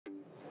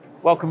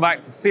Welcome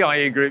back to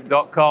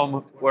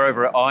CIEgroup.com. We're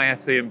over at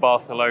ISE in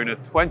Barcelona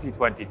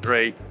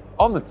 2023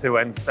 on the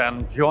 2N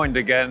stand, joined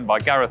again by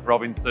Gareth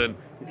Robinson.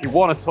 If you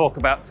want to talk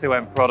about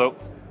 2N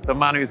products, the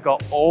man who's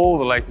got all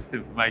the latest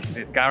information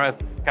is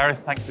Gareth. Gareth,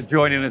 thanks for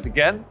joining us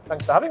again.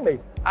 Thanks for having me.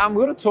 And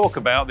we're going to talk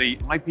about the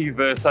IP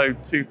Verso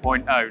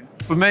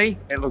 2.0. For me,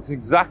 it looks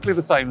exactly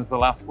the same as the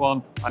last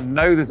one. I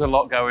know there's a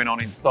lot going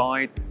on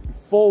inside.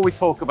 Before we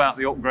talk about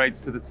the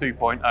upgrades to the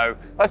 2.0,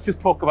 let's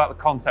just talk about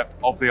the concept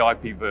of the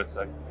IP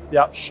Verso.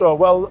 Yeah, sure.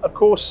 Well, of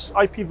course,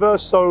 IP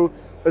Verso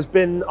has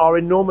been our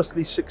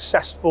enormously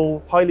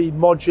successful, highly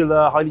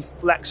modular, highly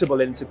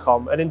flexible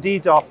intercom, and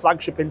indeed our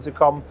flagship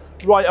intercom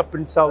right up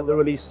until the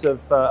release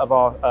of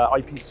our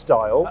IP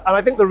style. And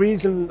I think the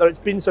reason that it's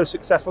been so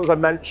successful, as I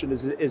mentioned,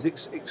 is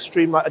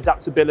extreme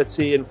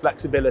adaptability and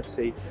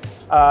flexibility.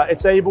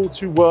 It's able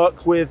to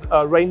work with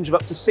a range of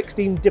up to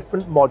 16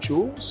 different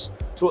modules.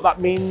 So what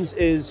that means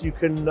is you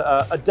can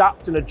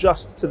adapt and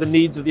adjust to the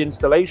needs of the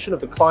installation of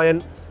the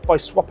client by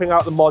swapping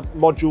out the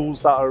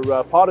modules that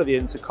are part of the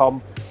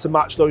intercom to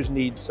match those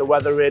needs. So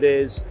whether it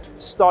is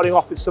starting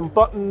off with some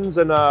buttons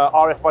and a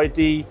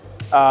RFID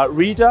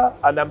reader,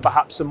 and then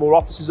perhaps some more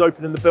offices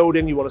open in the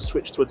building, you want to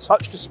switch to a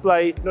touch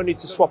display, no need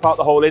to swap out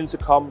the whole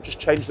intercom, just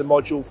change the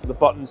module from the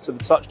buttons to the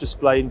touch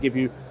display and give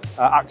you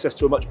access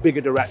to a much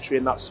bigger directory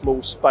in that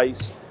small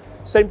space.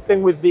 Same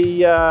thing with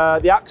the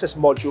AXIS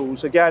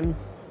modules. Again,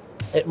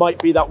 it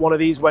might be that one of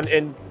these went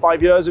in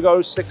 5 years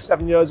ago, 6,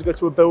 7 years ago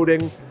to a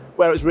building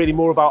where it was really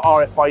more about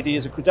RFID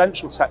as a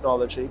credential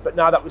technology. But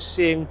now that we're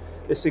seeing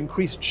this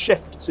increased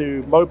shift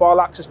to mobile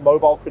access,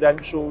 mobile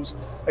credentials,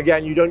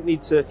 again, you don't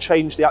need to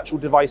change the actual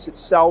device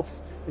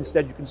itself.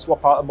 Instead, you can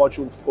swap out a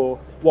module for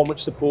one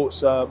which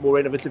supports more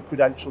innovative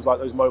credentials like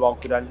those mobile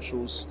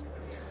credentials.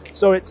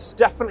 So it's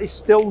definitely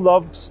still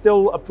loved,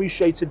 still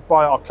appreciated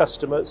by our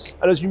customers.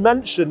 And as you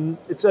mentioned,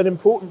 it's an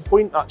important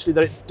point actually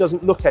that it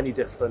doesn't look any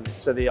different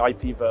to the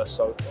IP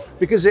Verso,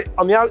 because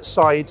on the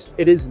outside,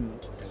 it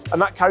isn't.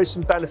 And that carries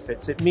some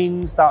benefits. It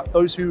means that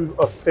those who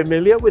are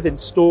familiar with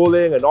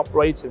installing and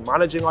operating,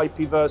 managing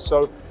IP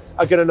Verso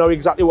are going to know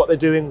exactly what they're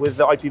doing with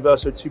the IP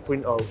Verso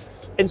 2.0.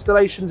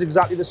 Installation's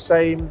exactly the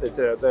same,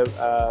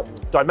 the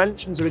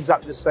dimensions are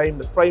exactly the same,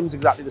 the frame's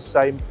exactly the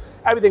same,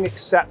 everything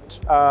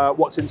except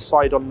what's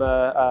inside on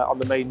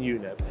the main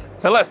unit.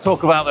 So let's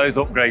talk about those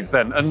upgrades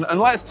then, and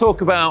let's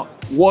talk about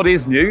what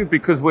is new,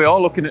 because we are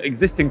looking at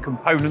existing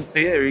components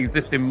here,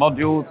 existing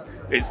modules.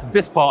 It's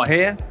this part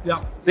here.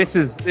 Yeah. This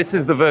is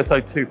the Verso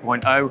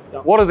 2.0. Yeah.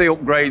 What are the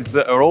upgrades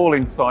that are all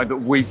inside that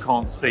we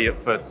can't see at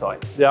first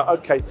sight? Yeah,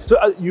 okay. So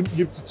you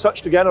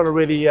touched again on a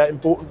really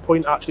important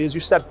point actually. As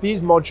you said,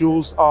 these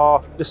modules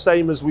are the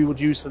same as we would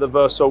use for the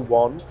Verso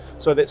 1,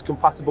 so that it's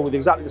compatible with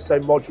exactly the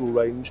same module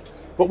range.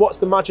 But what's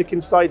the magic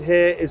inside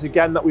here is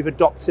again that we've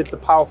adopted the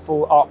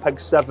powerful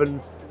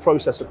ARTPEC7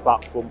 processor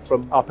platform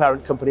from our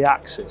parent company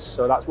AXIS.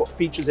 So that's what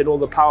features in all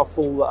the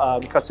powerful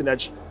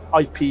cutting-edge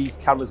IP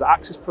cameras that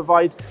AXIS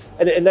provide,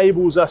 and it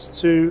enables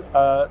us to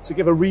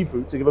give a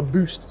reboot, to give a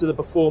boost to the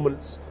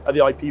performance of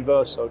the IP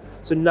Verso.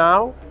 So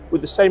now,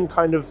 with the same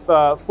kind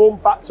of form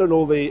factor and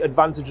all the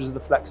advantages of the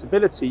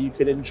flexibility, you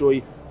can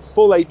enjoy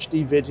full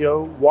HD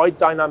video, wide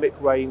dynamic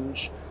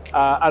range,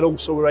 and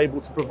also we're able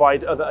to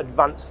provide other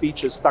advanced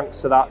features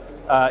thanks to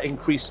that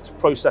increased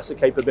processor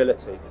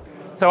capability.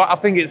 So I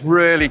think it's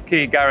really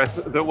key, Gareth,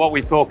 that what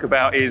we talk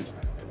about is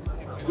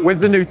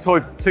with the new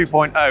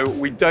 2.0,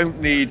 we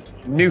don't need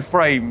new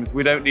frames,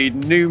 we don't need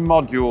new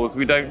modules,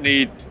 we don't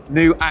need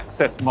new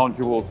access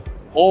modules.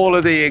 All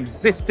of the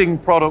existing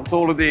products,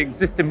 all of the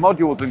existing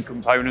modules and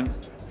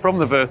components from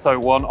the Verso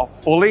 1 are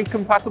fully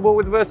compatible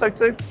with Verso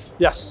 2?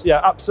 Yes, yeah,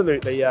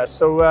 absolutely, yeah.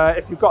 So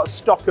if you've got a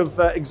stock of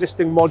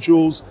existing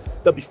modules,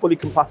 they'll be fully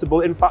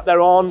compatible. In fact,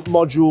 there aren't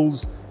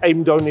modules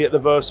aimed only at the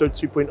Verso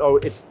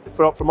 2.0. It's,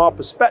 from our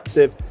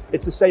perspective,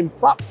 it's the same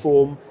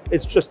platform.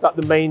 It's just that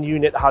the main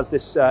unit has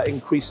this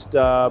increased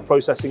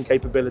processing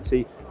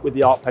capability with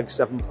the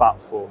ARTPEC7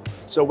 platform.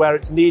 So where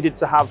it's needed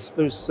to have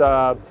those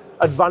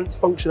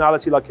advanced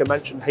functionality, like I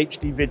mentioned,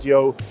 HD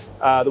video,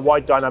 the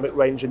wide dynamic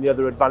range and the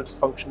other advanced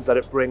functions that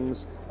it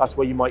brings, that's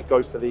where you might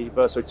go for the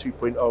Verso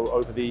 2.0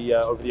 over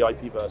the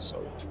IP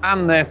Verso.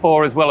 And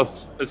therefore, as well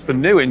as for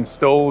new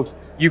installs,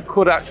 you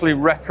could actually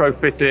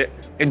retrofit it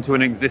into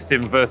an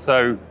existing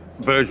Verso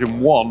version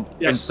 1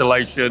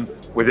 installation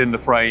within the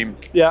frame.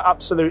 Yeah,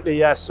 absolutely,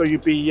 yes. So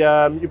you'd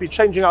be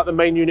changing out the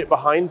main unit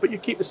behind, but you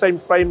keep the same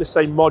frame, the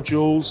same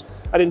modules,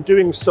 and in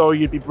doing so,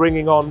 you'd be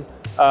bringing on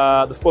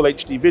the full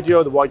HD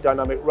video, the wide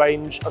dynamic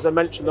range. As I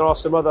mentioned, there are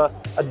some other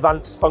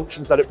advanced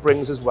functions that it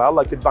brings as well,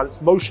 like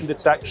advanced motion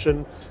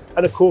detection.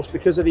 And of course,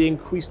 because of the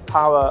increased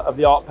power of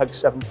the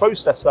ARTPEC7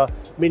 processor,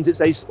 means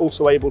it's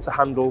also able to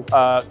handle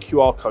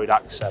QR code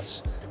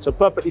access. So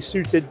perfectly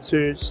suited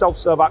to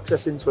self-serve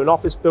access into an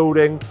office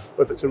building,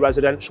 or if it's a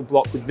residential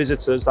block with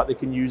visitors, that they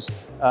can use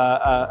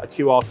a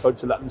QR code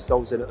to let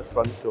themselves in at the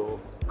front door.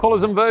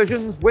 Colours and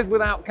versions, with,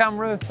 without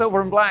camera,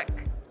 silver and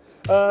black?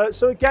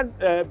 So again,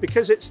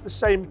 because it's the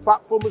same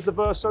platform as the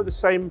Verso, the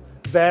same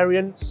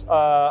variants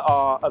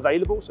are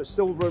available, so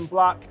silver and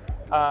black,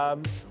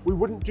 We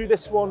wouldn't do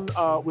this one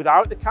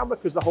without the camera,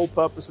 because the whole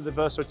purpose of the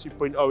Verso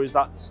 2.0 is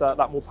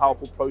that more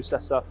powerful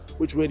processor,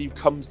 which really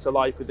comes to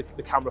life with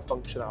the camera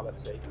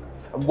functionality.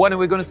 And when are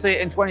we going to see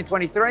it in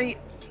 2023?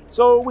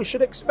 So we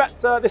should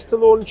expect this to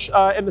launch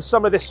in the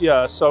summer this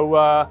year. So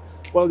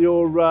while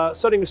you're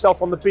sunning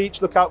yourself on the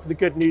beach, look out for the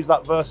good news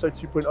that Verso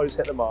 2.0 has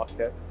hit the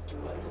market.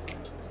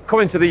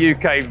 Coming to the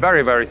UK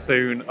very, very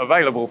soon,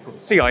 available from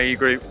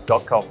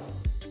ciegroup.com.